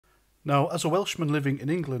Now, as a Welshman living in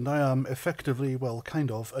England, I am effectively, well, kind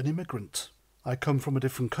of an immigrant. I come from a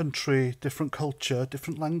different country, different culture,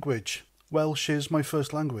 different language. Welsh is my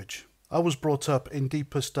first language. I was brought up in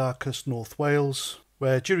deepest, darkest North Wales,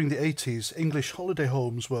 where during the 80s, English holiday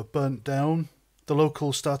homes were burnt down. The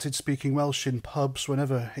locals started speaking Welsh in pubs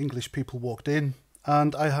whenever English people walked in.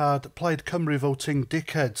 And I had Plaid Cymru voting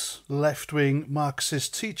dickheads, left-wing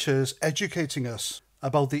Marxist teachers educating us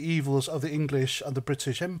about the evils of the English and the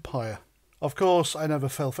British Empire. Of course, I never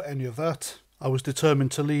fell for any of that. I was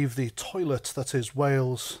determined to leave the toilet that is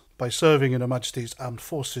Wales by serving in Her Majesty's Armed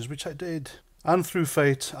Forces, which I did. And through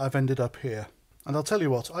fate, I've ended up here. And I'll tell you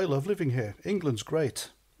what, I love living here. England's great.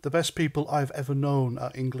 The best people I've ever known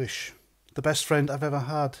are English. The best friend I've ever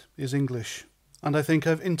had is English. And I think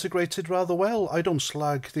I've integrated rather well. I don't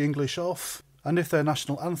slag the English off. And if their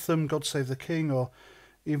national anthem, God Save the King, or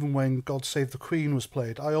even when God Save the Queen was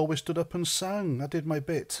played, I always stood up and sang. I did my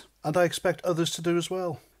bit. And I expect others to do as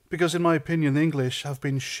well. Because in my opinion, the English have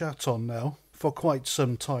been shat on now for quite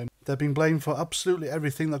some time. They're being blamed for absolutely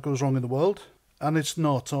everything that goes wrong in the world, and it's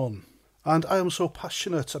not on. And I am so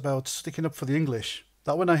passionate about sticking up for the English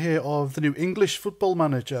that when I hear of the new English football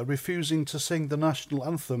manager refusing to sing the national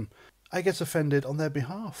anthem, I get offended on their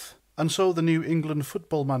behalf. And so the new England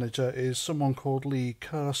football manager is someone called Lee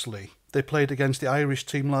Carsley. They played against the Irish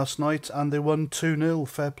team last night and they won 2-0,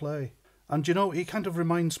 fair play. And you know, he kind of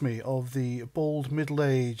reminds me of the bald,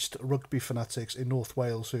 middle-aged rugby fanatics in North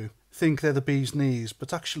Wales who think they're the bee's knees,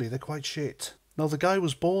 but actually they're quite shit. Now, the guy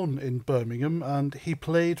was born in Birmingham and he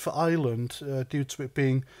played for Ireland due to it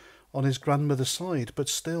being on his grandmother's side, but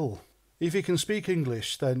still, if he can speak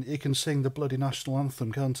English, then he can sing the bloody national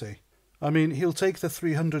anthem, can't he? I mean, he'll take the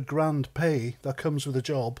 300 grand pay that comes with a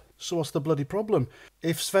job, so what's the bloody problem?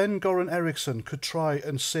 If Sven-Goran Eriksson could try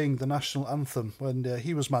and sing the national anthem when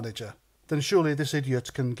he was manager, then surely this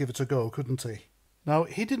idiot can give it a go, couldn't he? Now,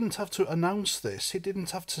 he didn't have to announce this, he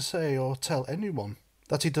didn't have to say or tell anyone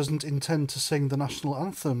that he doesn't intend to sing the national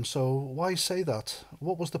anthem, so why say that?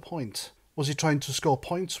 What was the point? Was he trying to score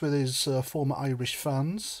points with his former Irish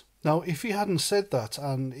fans? Now, if he hadn't said that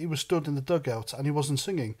and he was stood in the dugout and he wasn't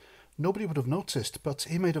singing, nobody would have noticed, but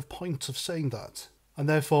he made a point of saying that, and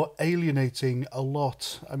therefore alienating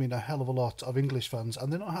a hell of a lot of English fans,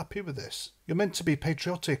 and they're not happy with this. You're meant to be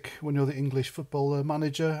patriotic when you're the English football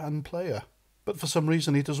manager and player, but for some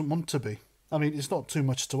reason he doesn't want to be. I mean, it's not too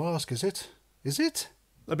much to ask, is it? Is it?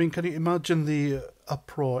 I mean, can you imagine the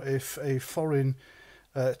uproar if a foreign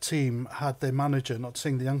team had their manager not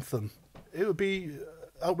sing the anthem? It would be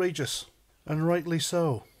outrageous, and rightly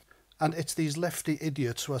so. And it's these lefty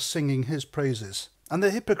idiots who are singing his praises. And they're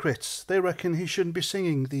hypocrites. They reckon he shouldn't be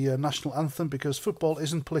singing the national anthem because football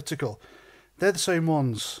isn't political. They're the same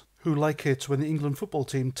ones who like it when the England football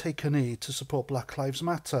team take a knee to support Black Lives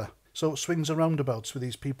Matter. So swings and roundabouts with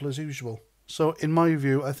these people as usual. So in my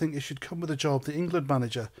view, I think he should come with a job. The England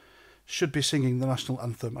manager should be singing the national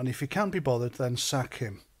anthem. And if he can't be bothered, then sack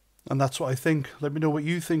him. And that's what I think. Let me know what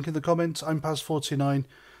you think in the comments. I'm Paz49.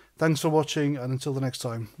 Thanks for watching, and until the next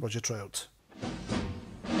time, Roger Trout.